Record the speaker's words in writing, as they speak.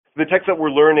The text that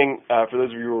we're learning, for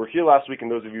those of you who were here last week and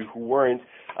those of you who weren't,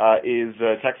 is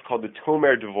a text called the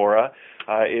Tomer Devorah.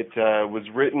 It was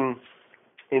written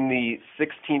in the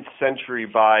 16th century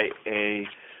by a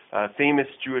famous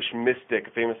Jewish mystic,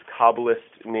 a famous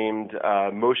Kabbalist named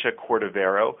Moshe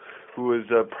Cordovero, who was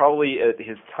probably at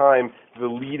his time the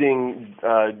leading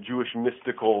Jewish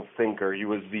mystical thinker. He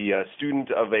was the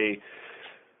student of a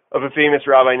famous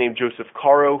rabbi named Joseph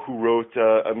Caro, who wrote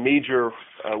a major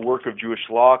work of Jewish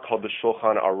law called the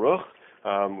Shulchan Aruch,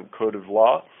 Code of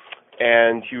Law.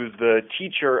 And he was the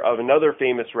teacher of another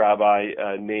famous rabbi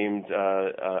named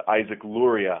Isaac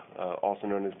Luria, also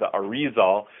known as the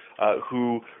Arizal,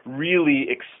 who really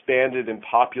expanded and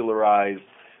popularized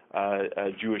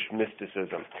Jewish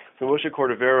mysticism. So Moshe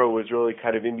Cordovero was really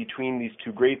kind of in between these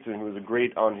two greats, and he was a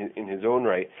great in his own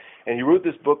right. And he wrote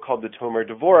this book called the Tomer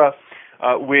Devorah,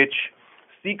 which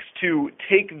seeks to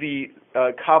take the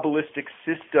Kabbalistic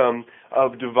system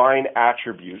of divine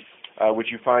attributes,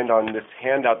 which you find on this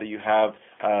handout that you have.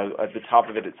 At the top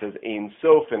of it, it says Ein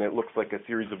Sof, and it looks like a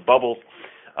series of bubbles.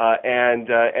 And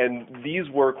these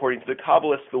were, according to the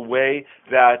Kabbalists, the way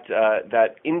that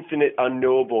that infinite,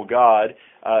 unknowable God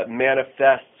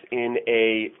manifests in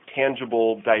a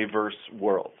tangible, diverse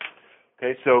world.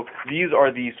 Okay, so these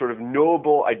are the sort of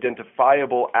knowable,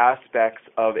 identifiable aspects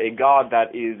of a God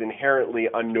that is inherently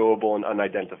unknowable and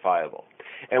unidentifiable.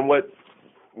 And what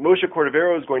Moshe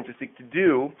Cordovero is going to seek to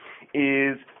do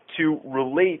is to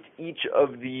relate each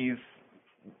of these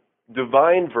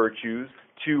divine virtues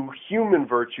to human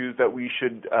virtues that we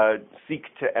should seek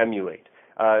to emulate.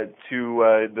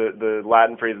 The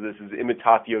Latin phrase of this is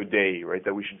imitatio Dei, right?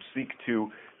 That we should seek to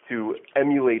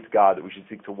emulate God, that we should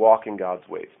seek to walk in God's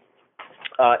ways.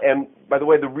 And by the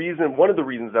way, one of the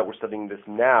reasons that we're studying this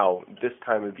now, this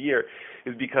time of year,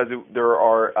 is because there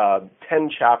are 10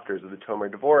 chapters of the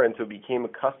Tomer Devorah, and so it became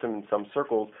accustomed in some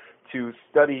circles to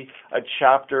study a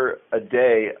chapter a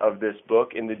day of this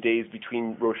book in the days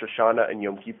between Rosh Hashanah and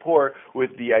Yom Kippur, with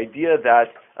the idea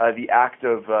that the act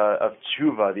of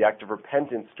tshuva, the act of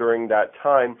repentance during that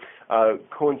time,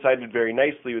 coincided very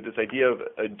nicely with this idea of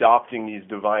adopting these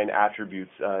divine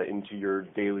attributes into your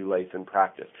daily life and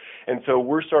practice. And so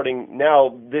we're starting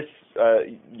now, this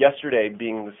yesterday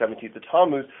being the 17th of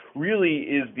Tammuz, really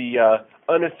is the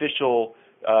unofficial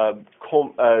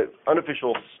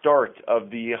start of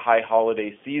the high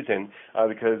holiday season,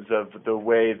 because of the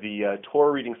way the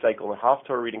Torah reading cycle and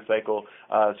Haftorah reading cycle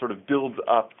sort of builds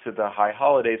up to the high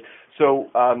holidays. So,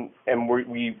 and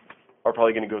we are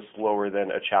probably going to go slower than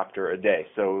a chapter a day,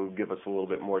 so it'll give us a little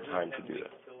bit more time to do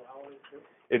this.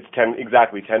 It's 10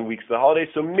 weeks to the holidays,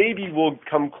 so maybe we'll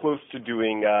come close to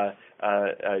doing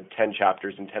 10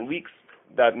 chapters in 10 weeks.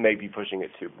 That may be pushing it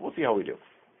too, but we'll see how we do.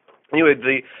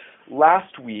 Anyway,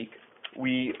 last week,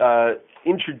 we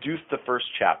introduced the first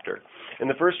chapter. And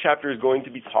the first chapter is going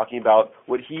to be talking about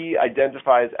what he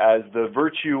identifies as the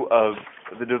virtue of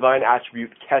the divine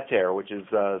attribute Keter, which is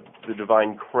the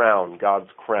divine crown, God's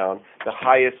crown, the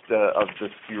highest of the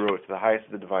Sefirot, the highest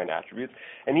of the divine attributes.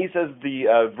 And he says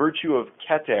the virtue of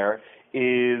Keter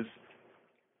is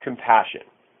compassion.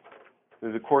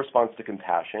 It corresponds to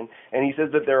compassion. And he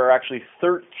says that there are actually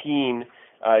 13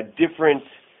 different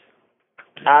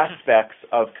aspects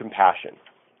of compassion,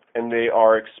 and they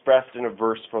are expressed in a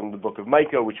verse from the book of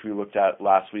Micah, which we looked at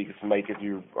last week. It's Micah, if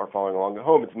you are following along at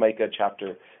home, it's Micah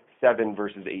chapter 7,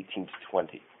 verses 18 to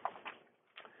 20.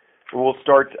 And we'll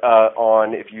start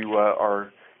on, if you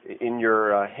are in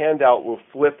your handout, we'll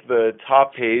flip the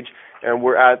top page, and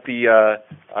we're at the,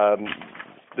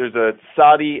 there's a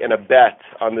Sadi and a Bet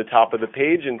on the top of the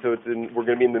page, and so we're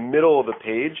going to be in the middle of the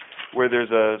page, where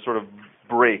there's a sort of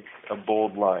break, a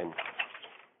bold line.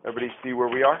 Everybody see where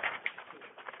we are?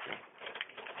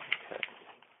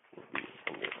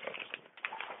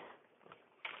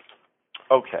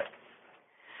 Okay.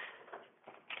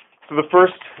 So the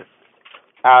first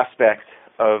aspect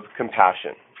of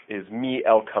compassion is Mi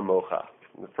El Kamocha.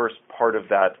 The first part of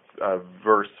that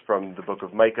verse from the book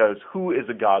of Micah is, who is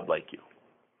a God like you?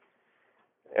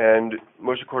 And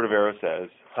Moshe Cordovero says,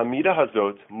 Hamida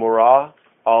Hazot Mora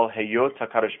al Heyot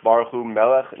HaKadosh Baruch Hu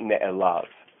Melech Ne'elav.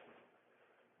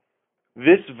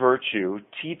 This virtue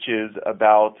teaches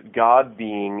about God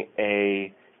being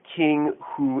a king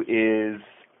who is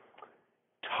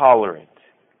tolerant,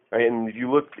 right? And if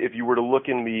you were to look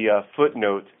in the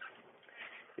footnote,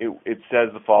 it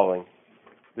says the following.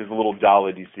 There's a little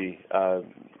daled you see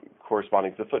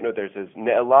corresponding to the footnote there. It says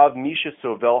Ne'elav Misha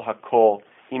Sovel Hakol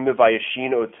Im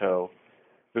Mevayashin Oto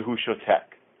V'Hu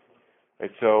Shotek.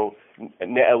 Right, so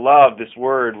Ne'elav, this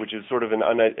word, which is sort of an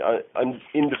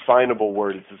indefinable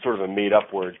word, it's sort of a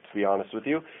made-up word, to be honest with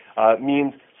you,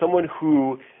 means someone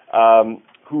who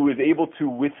who is able to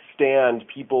withstand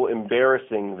people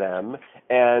embarrassing them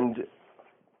and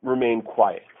remain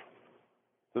quiet.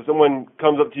 So someone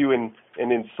comes up to you and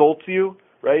insults you,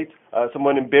 right?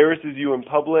 Someone embarrasses you in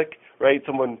public, right?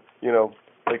 Someone,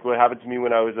 like what happened to me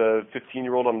when I was a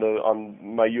 15-year-old on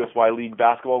my USY League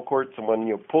basketball court. Someone,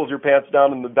 pulls your pants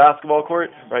down in the basketball court,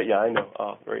 right? Yeah, I know.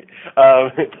 Oh, right.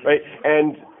 Right?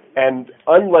 And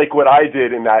unlike what I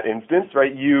did in that instance,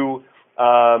 right, you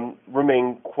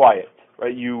remain quiet,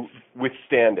 right? You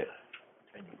withstand it.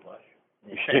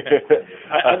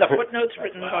 Are the footnotes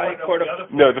written by Cordovero?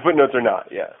 No, the footnotes are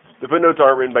not. Yeah, the footnotes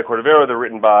aren't written by Cordovero. They're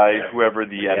written by whoever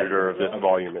the editor of this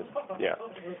volume is. Yeah.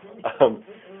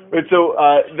 Right, so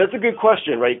that's a good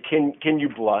question, right? Can you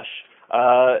blush?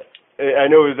 I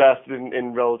know it was asked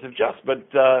in relative jest, but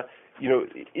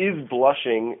is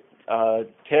blushing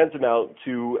tantamount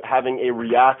to having a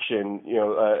reaction,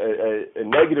 a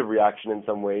negative reaction in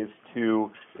some ways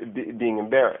to being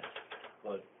embarrassed?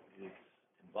 But it's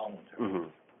involuntary. Mm-hmm.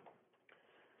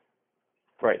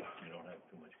 Right. You don't have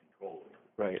too much control over it.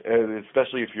 Right, and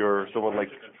especially if you're someone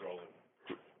like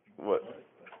what?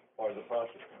 Part of the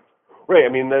process. Right. I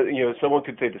mean, someone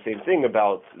could say the same thing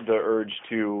about the urge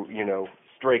to,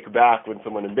 strike back when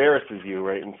someone embarrasses you.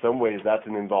 Right. In some ways, that's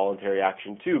an involuntary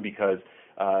action too, because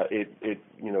it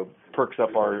perks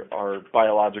up our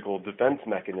biological defense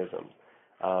mechanism.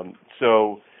 But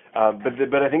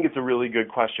I think it's a really good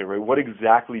question, right? What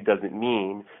exactly does it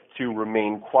mean to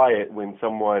remain quiet when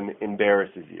someone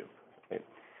embarrasses you? Right?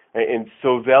 And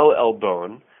sovel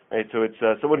elbon, right? So it's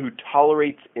someone who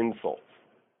tolerates insults.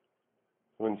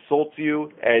 Who insults you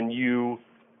and you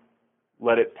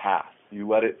let it pass. You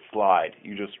let it slide.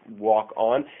 You just walk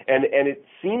on. And it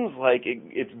seems like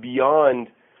it's beyond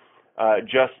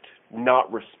just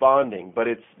not responding, but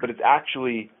it's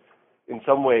actually in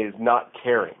some ways not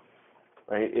caring.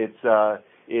 Right? It's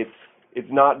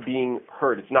not being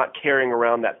hurt. It's not carrying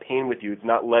around that pain with you. It's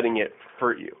not letting it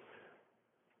hurt you.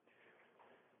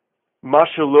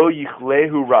 Mashalo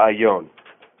yichlehu ra'ayon.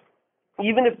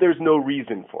 Even if there's no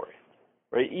reason for it,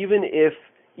 right? Even if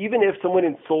someone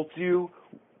insults you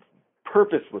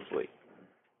purposelessly,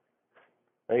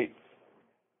 right?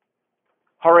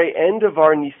 Hare end of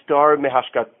our nistar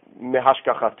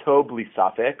mehashkachato bli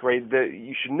safek, right?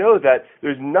 You should know that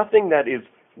there's nothing that is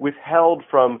withheld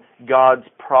from God's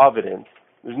providence.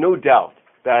 There's no doubt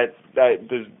that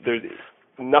there's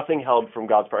nothing held from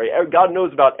God's providence. God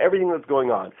knows about everything that's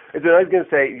going on. And so I was going to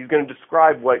say, he's going to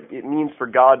describe what it means for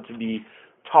God to be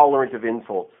tolerant of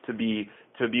insults, to be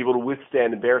able to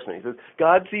withstand embarrassment. He says,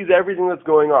 God sees everything that's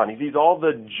going on. He sees all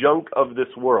the junk of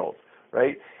this world,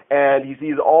 right? And he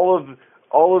sees all of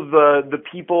the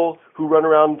people who run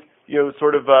around,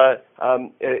 insulting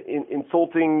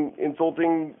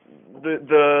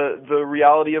the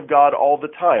reality of God all the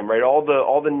time, right? All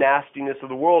the nastiness of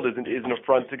the world is an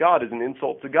affront to God, is an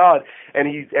insult to God,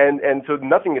 and so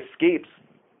nothing escapes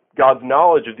God's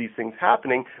knowledge of these things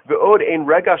happening. And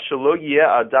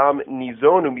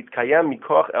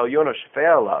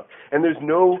there's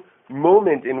no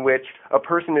moment in which a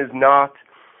person is not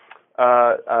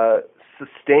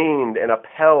sustained and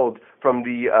upheld from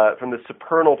the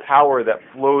supernal power that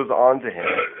flows onto him.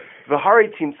 V'hari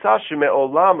timsa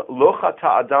sheme'olam lo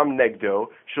chata adam negdo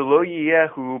shelo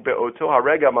yehu be'oto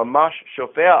harega mamash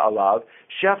shofea alav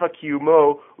shefa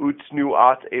kiyumo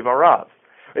utnuat evarav.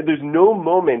 There's no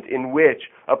moment in which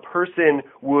a person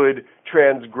would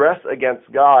transgress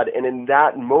against God, and in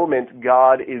that moment,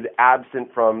 God is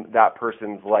absent from that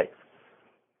person's life.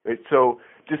 Right? So,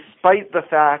 despite the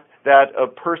fact that a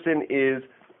person is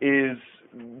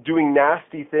doing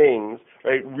nasty things,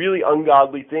 right, really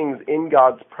ungodly things in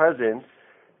God's presence,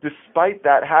 despite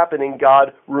that happening,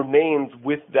 God remains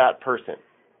with that person.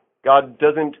 God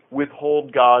doesn't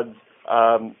withhold God's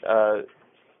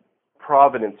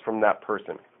providence from that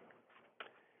person.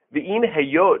 V'in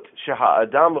hayot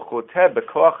sheha'adam choteh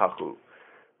b'koach hachu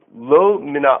lo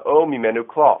mina'o mimenu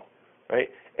klal. Right?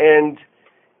 And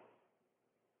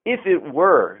if it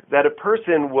were that a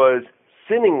person was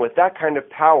sinning with that kind of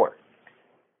power,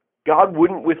 God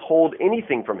wouldn't withhold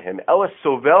anything from him. Ela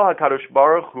sovel hakadosh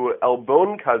baruch hu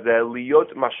elbon kazeh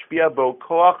liyot mashpia bo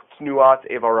koach tnuat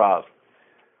evarav.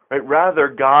 Right? Rather,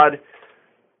 God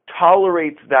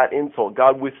tolerates that insult.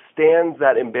 God withstands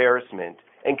that embarrassment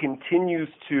and continues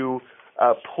to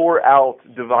pour out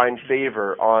divine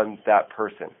favor on that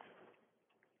person.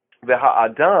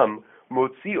 V'ha'adam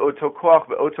motzi oto koach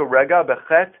ve'oto rega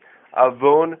bechet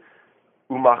avon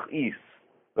umachis.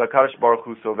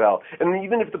 And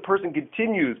even if the person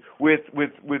continues with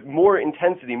more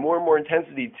intensity, more and more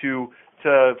intensity to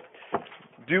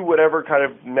do whatever kind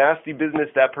of nasty business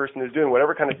that person is doing,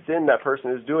 whatever kind of sin that person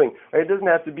is doing. Right? It doesn't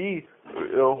have to be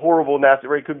horrible, nasty.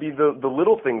 Right? It could be the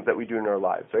little things that we do in our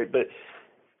lives. Right? But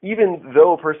even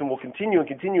though a person will continue and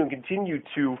continue and continue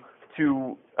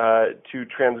to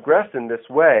transgress in this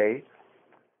way,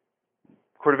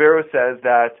 Cordovero says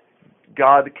that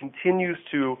God continues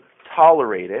to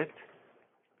tolerate it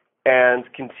and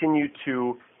continue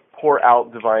to pour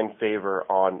out divine favor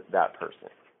on that person.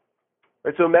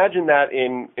 Right? So imagine that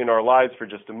in our lives for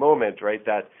just a moment, right?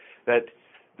 That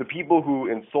the people who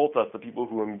insult us, the people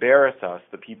who embarrass us,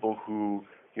 the people who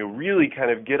really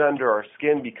kind of get under our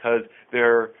skin because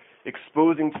they're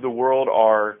exposing to the world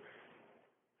our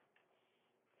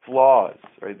flaws,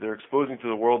 right? They're exposing to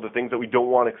the world the things that we don't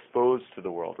want exposed to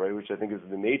the world, right? Which I think is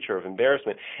the nature of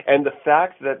embarrassment. And the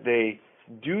fact that they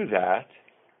do that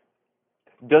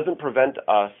doesn't prevent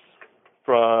us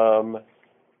from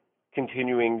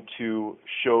continuing to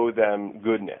show them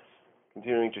goodness,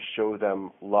 continuing to show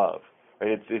them love.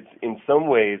 Right? It's in some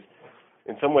ways,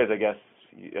 I guess,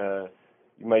 you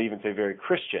might even say very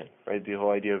Christian, right? The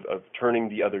whole idea of turning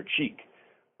the other cheek,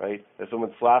 right? If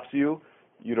someone slaps you,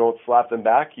 you don't slap them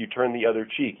back, you turn the other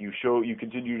cheek. You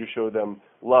continue to show them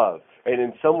love. And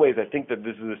in some ways, I think that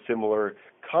this is a similar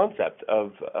concept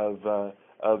of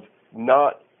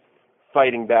not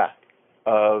fighting back,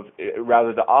 of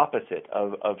rather the opposite,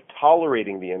 of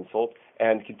tolerating the insult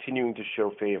and continuing to show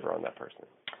favor on that person.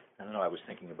 I don't know, I was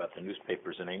thinking about the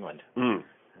newspapers in England.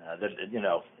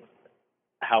 That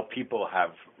How people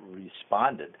have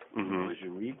responded, as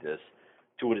you read this,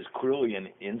 to it is clearly an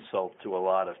insult to a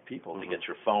lot of people. To get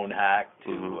your phone hacked,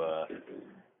 and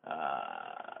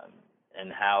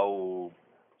how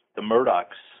the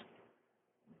Murdochs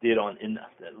did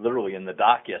literally in the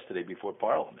dock yesterday before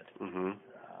Parliament.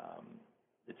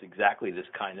 It's exactly this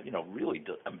kind of, really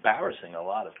embarrassing a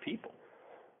lot of people.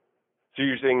 So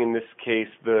you're saying in this case,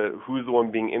 who's the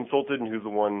one being insulted and who's the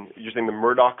one? You're saying the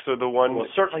Murdochs are the one? Well,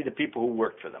 certainly the people who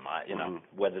worked for them.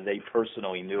 Whether they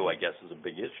personally knew, I guess, is a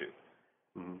big issue.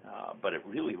 But it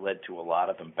really led to a lot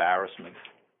of embarrassment,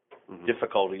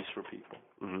 difficulties for people.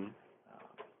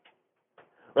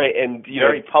 Right, and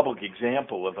very public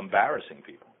example of embarrassing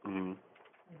people.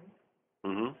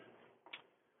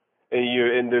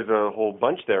 And there's a whole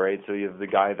bunch there, right? So you have the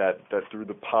guy that threw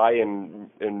the pie in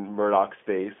Murdoch's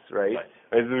face, right?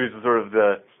 And there's sort of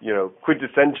the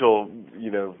quintessential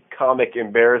comic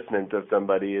embarrassment of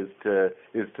somebody is to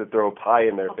throw a pie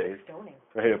in their face, stoning.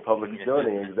 Right? A public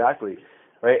stoning, exactly,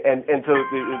 right? And so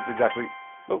it's exactly.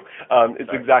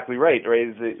 Exactly right, right?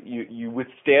 Is that you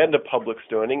withstand a public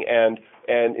stoning, and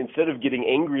instead of getting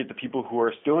angry at the people who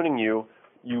are stoning you,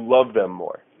 you love them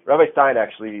more. Rabbi Stein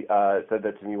actually said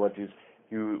that to me once.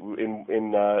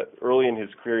 Early in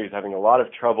his career, he's having a lot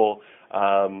of trouble,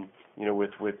 with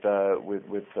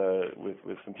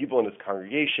some people in his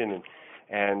congregation,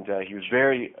 and he was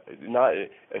very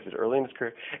early in his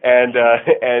career, and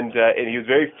he was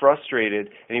very frustrated,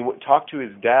 and he talked to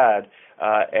his dad,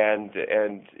 and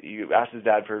he asked his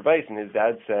dad for advice, and his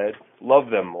dad said, "Love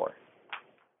them more."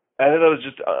 And I thought that was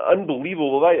just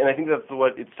unbelievable, and I think that's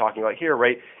what it's talking about here,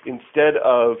 right? Instead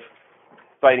of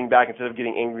fighting back, instead of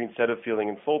getting angry, instead of feeling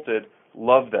insulted,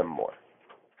 love them more.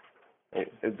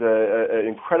 Right? It's an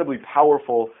incredibly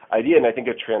powerful idea, and I think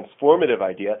a transformative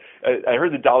idea. I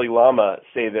heard the Dalai Lama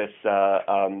say this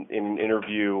in an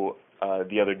interview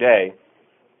the other day.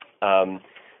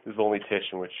 This is the only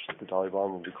Tish in which the Dalai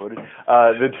Lama will be quoted.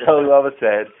 The Dalai Lama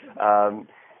said,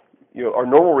 our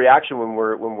normal reaction when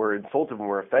we're insulted, when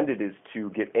we're offended, is to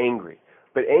get angry.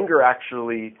 But anger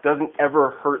actually doesn't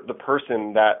ever hurt the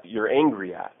person that you're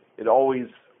angry at. It always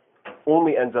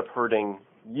only ends up hurting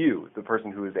you, the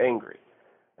person who is angry.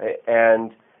 Right?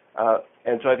 And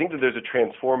so I think that there's a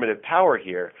transformative power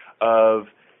here of,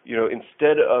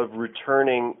 instead of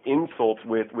returning insults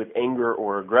with anger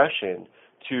or aggression,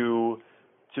 to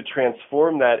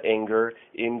transform that anger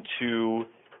into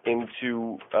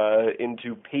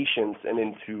patience and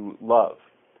into love.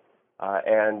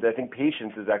 And I think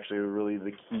patience is actually really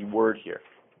the key word here,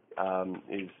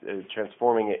 is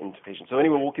transforming it into patience. So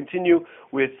anyway, we'll continue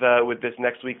with this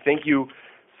next week. Thank you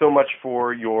so much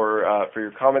for your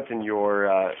comments and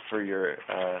for your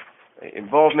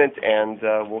involvement, and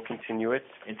we'll continue it.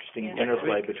 Interesting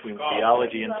interplay between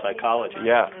theology and psychology.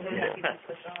 Yeah.